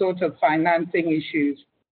about the sort of financing issues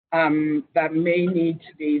that may need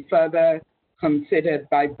to be further considered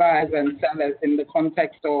by buyers and sellers in the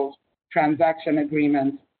context of transaction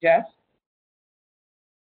agreements. Jeff?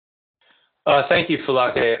 Thank you,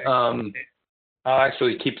 Folake. I'll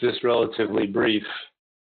actually keep this relatively brief.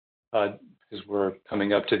 because we're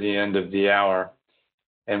coming up to the end of the hour,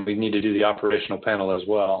 and we need to do the operational panel as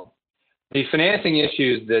well. The financing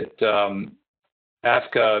issues that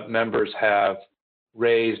AFCA members have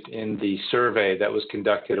raised in the survey that was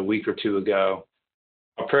conducted a week or two ago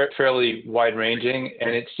are fairly wide-ranging,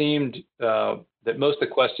 and it seemed that most of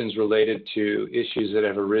the questions related to issues that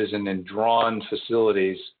have arisen in drawn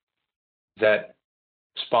facilities that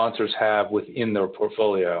sponsors have within their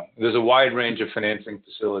portfolio. There's a wide range of financing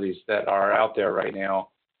facilities that are out there right now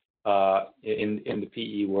in the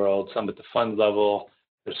PE world, some at the fund level.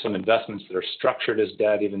 There's some investments that are structured as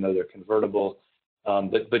debt, even though they're convertible.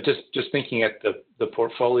 But just thinking at the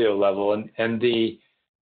portfolio level, and the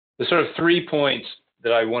sort of 3 points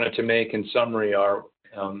that I wanted to make in summary are,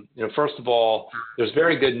 first of all, there's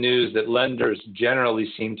very good news that lenders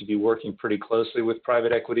generally seem to be working pretty closely with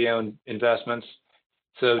private equity-owned investments.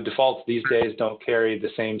 So defaults these days don't carry the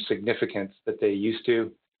same significance that they used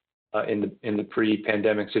to in the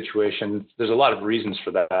pre-pandemic situation. There's a lot of reasons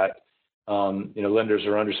for that. Lenders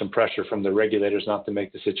are under some pressure from the regulators not to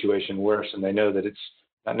make the situation worse, and they know that it's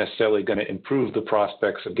not necessarily going to improve the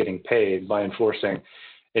prospects of getting paid by enforcing.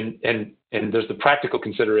 And there's the practical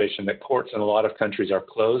consideration that courts in a lot of countries are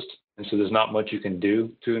closed, and so there's not much you can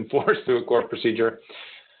do to enforce through a court procedure.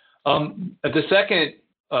 The second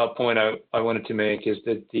point I wanted to make is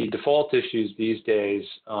that the default issues these days,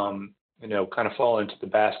 kind of fall into the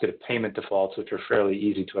basket of payment defaults, which are fairly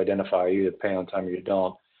easy to identify. You either pay on time or you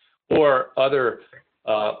don't, or other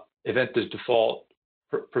event-based default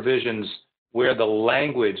provisions where the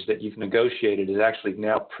language that you've negotiated is actually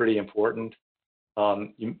now pretty important.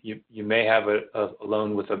 You may have a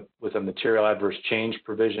loan with a material adverse change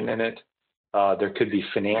provision in it. There could be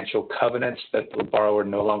financial covenants that the borrower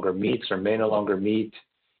no longer meets or may no longer meet,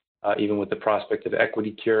 even with the prospect of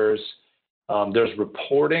equity cures. There's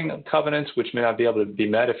reporting covenants which may not be able to be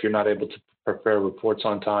met if you're not able to prepare reports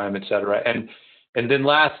on time, et cetera. And then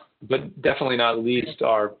last, but definitely not least,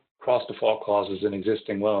 are cross-default clauses in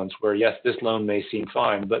existing loans where, yes, this loan may seem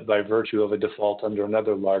fine, but by virtue of a default under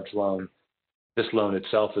another large loan, this loan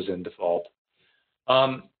itself is in default.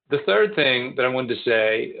 The third thing that I wanted to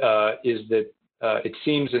say is that it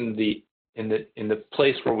seems in the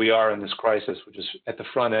place where we are in this crisis, which is at the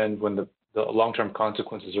front end when the long-term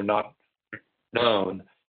consequences are not known,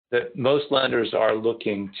 that most lenders are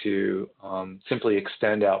looking to simply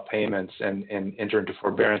extend out payments and enter into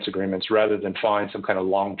forbearance agreements rather than find some kind of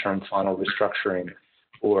long-term final restructuring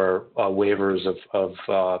or waivers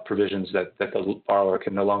of provisions that the borrower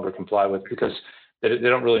can no longer comply with because they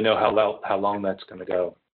don't really know how long that's going to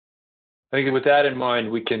go. I think with that in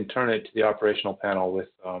mind, we can turn it to the operational panel with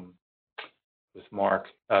Mark,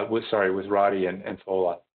 with Roddy and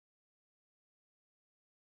Fola.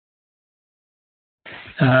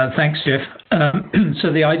 Thanks, Jeff.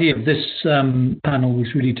 So the idea of this panel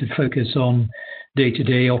was really to focus on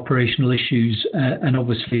day-to-day operational issues, and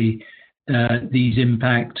obviously these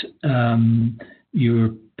impact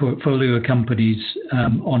your portfolio companies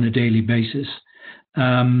on a daily basis.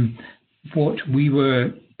 What we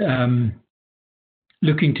were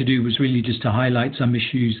looking to do was really just to highlight some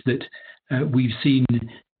issues that we've seen.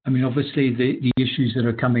 I mean, obviously the issues that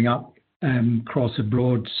are coming up across a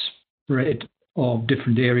broad spread of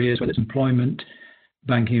different areas, whether it's employment,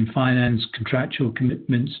 banking and finance, contractual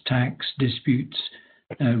commitments, tax, disputes,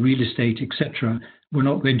 real estate, etc. We're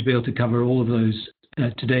not going to be able to cover all of those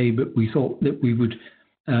today, but we thought that we would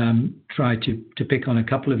try to pick on a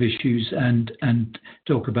couple of issues and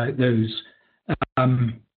talk about those.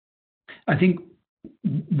 I think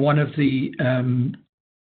one of the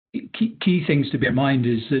key things to bear in mind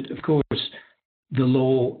is that, of course, the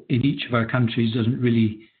law in each of our countries doesn't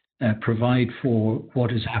really provide for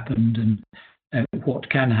what has happened and what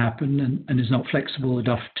can happen and is not flexible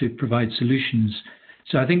enough to provide solutions.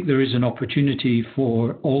 So I think there is an opportunity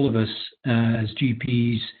for all of us as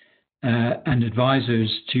GPs and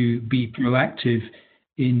advisors to be proactive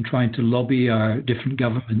in trying to lobby our different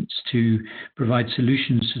governments to provide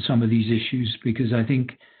solutions to some of these issues, because I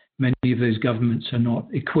think many of those governments are not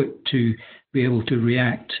equipped to be able to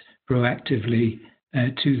react proactively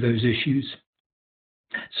to those issues.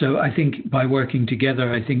 So I think by working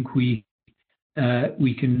together, I think we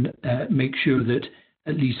can make sure that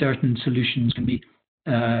at least certain solutions can be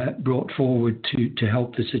brought forward to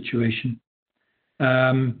help the situation.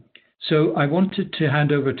 So I wanted to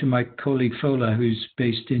hand over to my colleague Fola, who's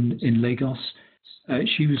based in Lagos.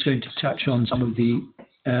 She was going to touch on some of the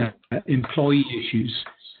employee issues,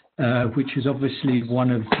 which is obviously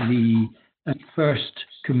one of the first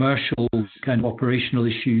commercial kind of operational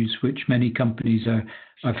issues which many companies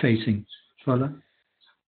are facing. Fola?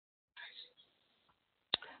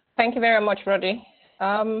 Thank you very much, Roddy.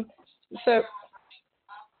 So,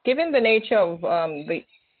 given the nature of the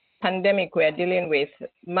pandemic we're dealing with,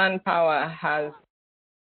 manpower has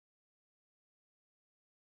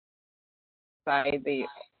by the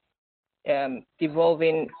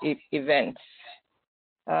evolving events.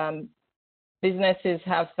 Businesses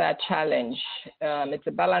have that challenge. It's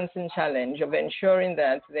a balancing challenge of ensuring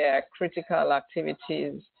that their critical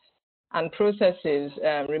activities and processes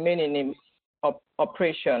remain in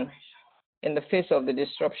operation in the face of the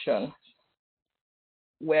disruption.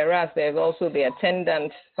 Whereas there's also the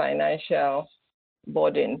attendant financial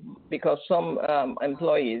burden because some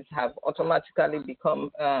employees have automatically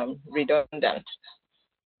become redundant.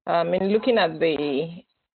 In looking at the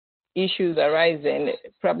issues arising,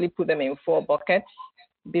 probably put them in 4 buckets: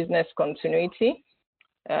 business continuity,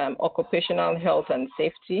 occupational health and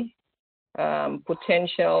safety,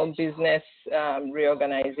 potential business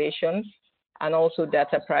reorganizations, and also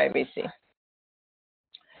data privacy.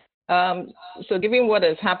 So given what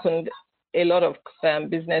has happened, a lot of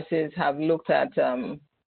businesses have looked at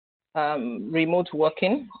remote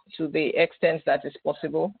working to the extent that is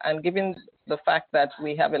possible. And given the fact that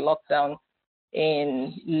we have a lockdown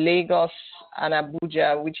in Lagos and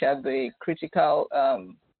Abuja, which are the critical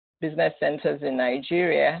business centers in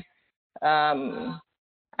Nigeria,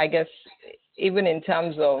 I guess even in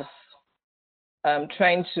terms of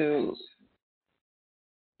trying to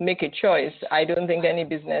make a choice, I don't think any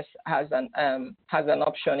business has an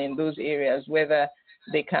option in those areas, whether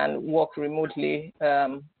they can work remotely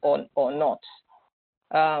or not.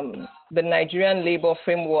 The Nigerian labor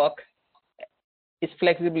framework is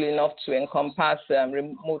flexible enough to encompass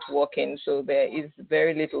remote working, so there is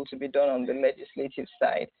very little to be done on the legislative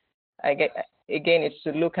side. Again, it's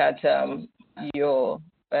to look at your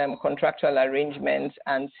contractual arrangements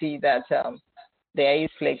and see that there is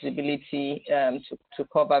flexibility to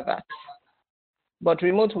cover that. But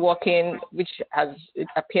remote working, which it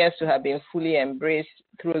appears to have been fully embraced,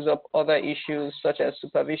 throws up other issues such as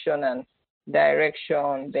supervision and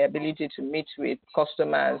direction, the ability to meet with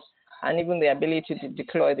customers, and even the ability to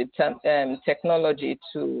deploy the technology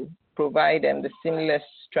to provide them the seamless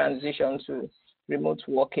transition to remote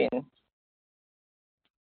working.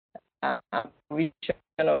 Resources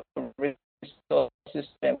to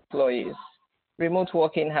employees. Remote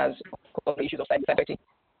working has issues of cybersecurity.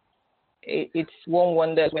 It's one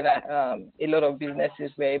wonders whether a lot of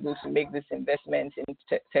businesses were able to make this investment in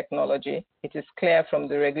technology. It is clear from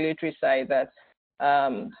the regulatory side that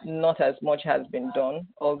not as much has been done,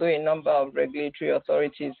 although a number of regulatory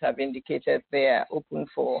authorities have indicated they are open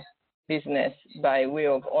for business by way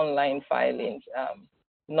of online filings.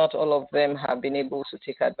 Not all of them have been able to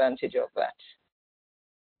take advantage of that.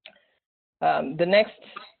 The next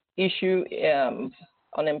issue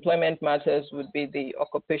on employment matters would be the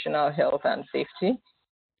occupational health and safety.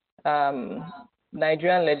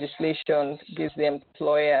 Nigerian legislation gives the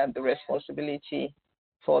employer the responsibility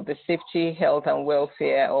for the safety, health, and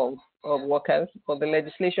welfare of workers, but the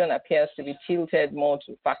legislation appears to be tilted more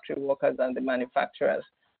to factory workers than the manufacturers.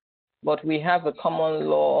 But we have a common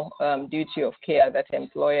law duty of care that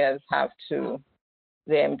employers have to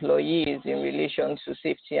their employees in relation to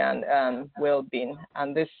safety and well-being.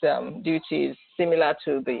 And this duty is similar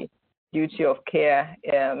to the duty of care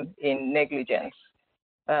in negligence.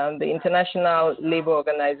 The International Labour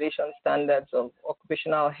Organization standards of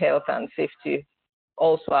occupational health and safety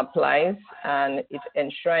also applies, and it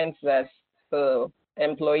enshrines that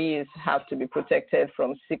employees have to be protected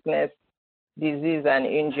from sickness, disease, and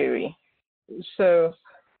injury. So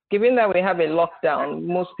given that we have a lockdown,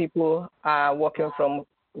 most people are working from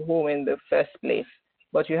home in the first place,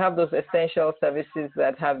 but you have those essential services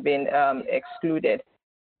that have been excluded.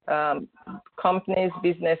 Companies,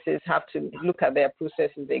 businesses have to look at their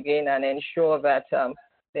processes again and ensure that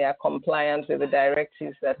they are compliant with the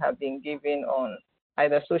directives that have been given on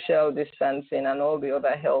either social distancing and all the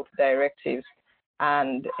other health directives,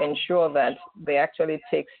 and ensure that they actually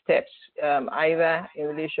take steps either in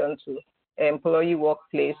relation to employee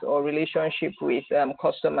workplace or relationship with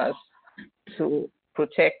customers to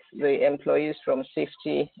protect the employees from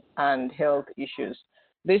safety and health issues.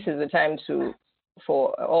 This is the time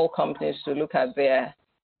for all companies to look at their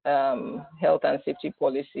health and safety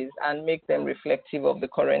policies and make them reflective of the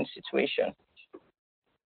current situation.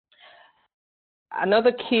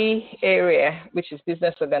 Another key area, which is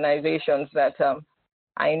business organizations, that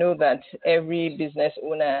I know that every business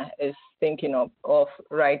owner is thinking of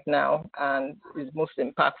right now and is most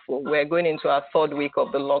impactful. We're going into our 3rd week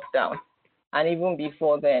of the lockdown. And even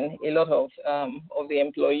before then, a lot of the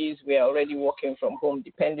employees were already working from home,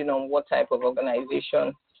 depending on what type of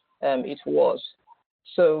organization it was.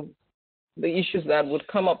 So the issues that would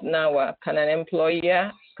come up now are, can an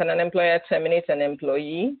employer terminate an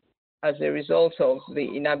employee as a result of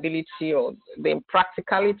the inability or the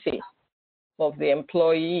impracticality of the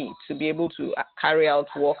employee to be able to carry out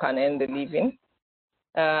work and earn the living?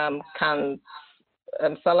 Can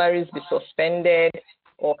salaries be suspended,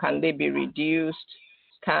 or can they be reduced?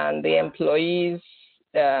 Can the employer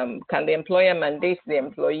mandate the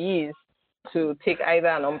employees to take either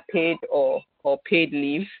an unpaid or paid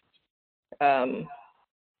leave?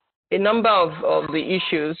 A number of the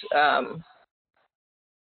issues are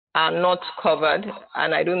not covered,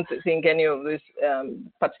 and I don't think any of this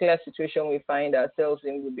particular situation we find ourselves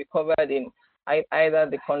in will be covered in either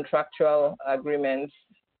the contractual agreements,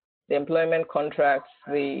 the employment contracts,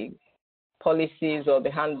 the policies, or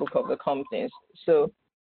the handbook of the companies. So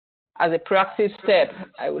as a proactive step,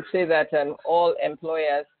 I would say that all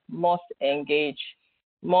employers must engage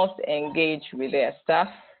with their staff,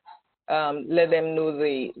 let them know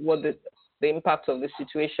the impact of the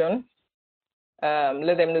situation.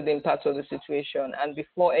 Let them know the impact of the situation, and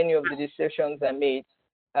before any of the decisions are made,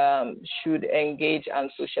 should engage and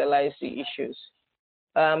socialize the issues.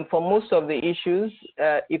 For most of the issues,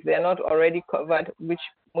 if they're not already covered, which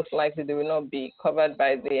most likely they will not be covered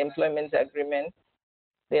by the employment agreement,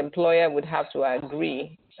 the employer would have to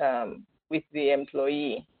agree with the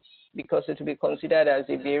employee, because it will be considered as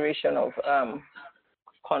a violation of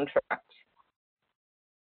contract.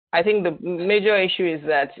 I think the major issue is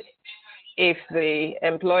that if the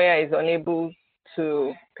employer is unable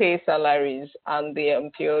to pay salaries and the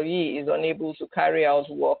employee is unable to carry out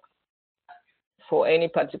work for any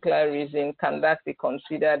particular reason, can that be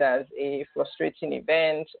considered as a frustrating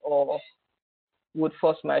event, or would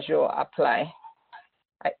force majeure apply?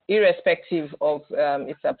 Irrespective of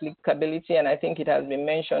its applicability, and I think it has been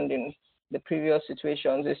mentioned in the previous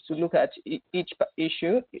situations, is to look at each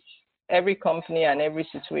issue. Every company and every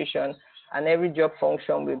situation and every job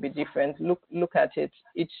function will be different. Look at it,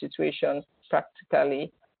 each situation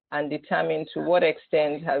practically, and determine to what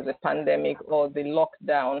extent has the pandemic or the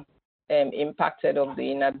lockdown impacted of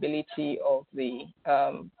the inability of the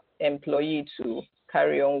employee to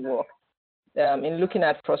carry on work. In looking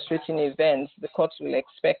at frustrating events, the courts will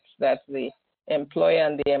expect that the employer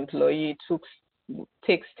and the employee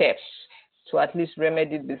take steps to at least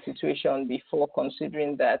remedy the situation before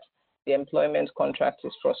considering that the employment contract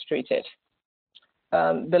is frustrated.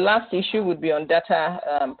 The last issue would be on data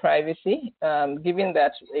privacy. Given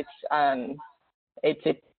that it's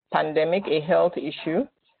a pandemic, a health issue,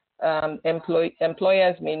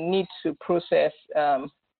 employers may need to process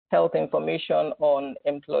health information on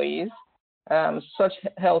employees. Such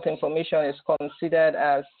health information is considered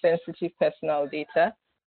as sensitive personal data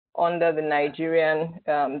under the Nigerian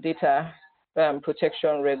data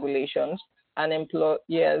protection regulations, and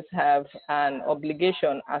employers have an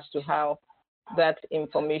obligation as to how that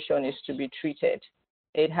information is to be treated.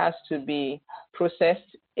 It has to be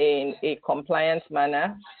processed in a compliant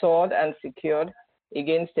manner, stored and secured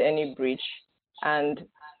against any breach, and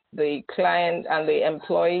the client and the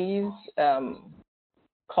employee's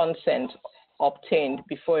consent obtained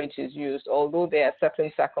before it is used, although there are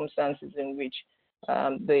certain circumstances in which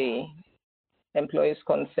the employee's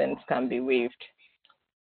consent can be waived.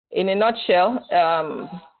 In a nutshell,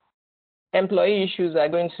 employee issues are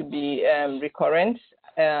going to be recurrent.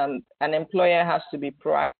 An employer has to be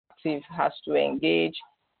proactive, has to engage,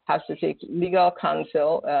 has to take legal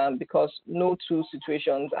counsel, because no two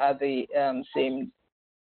situations are the same,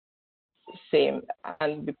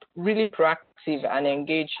 and be really proactive and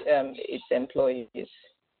engage its employees.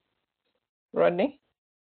 Rodney?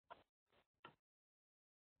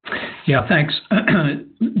 Yeah, thanks.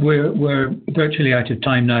 We're virtually out of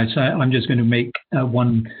time now, so I'm just going to make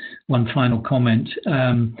one final comment,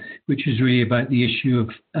 which is really about the issue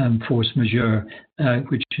of force majeure,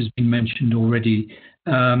 which has been mentioned already.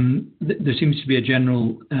 There seems to be a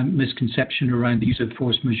general misconception around the use of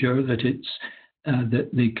force majeure, that it's that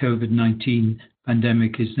the COVID-19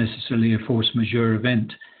 pandemic is necessarily a force majeure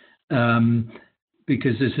event.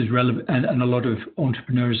 Because this is relevant, and a lot of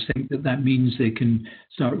entrepreneurs think that means they can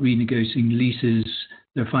start renegotiating leases,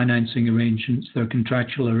 their financing arrangements, their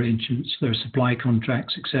contractual arrangements, their supply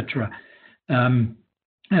contracts, etc.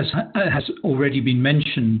 As has already been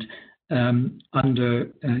mentioned, under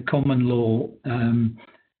common law,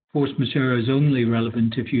 force majeure is only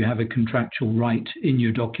relevant if you have a contractual right in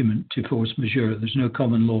your document to force majeure. There's no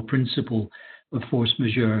common law principle of force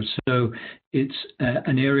majeure. So it's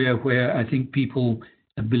an area where I think people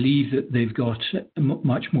believe that they've got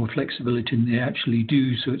much more flexibility than they actually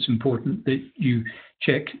do. So it's important that you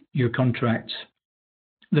check your contracts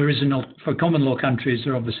there is for common law countries,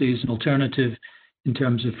 there obviously is an alternative in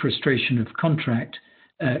terms of frustration of contract,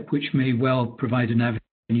 which may well provide an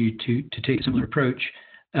avenue to take a similar approach.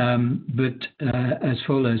 But as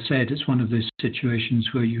Fola said, it's one of those situations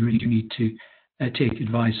where you really need to take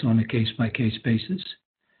advice on a case-by-case basis.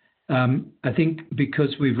 I think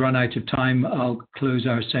because we've run out of time, I'll close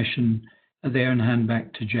our session there and hand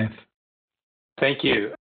back to Jeff. Thank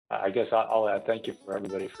you. I guess I'll add thank you for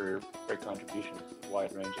everybody for your great contributions to a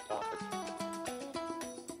wide range of topics.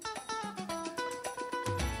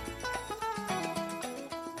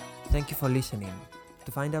 Thank you for listening.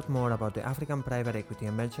 To find out more about the African Private Equity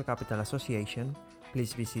and Venture Capital Association,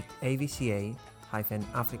 please visit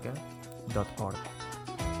avca-africa.org.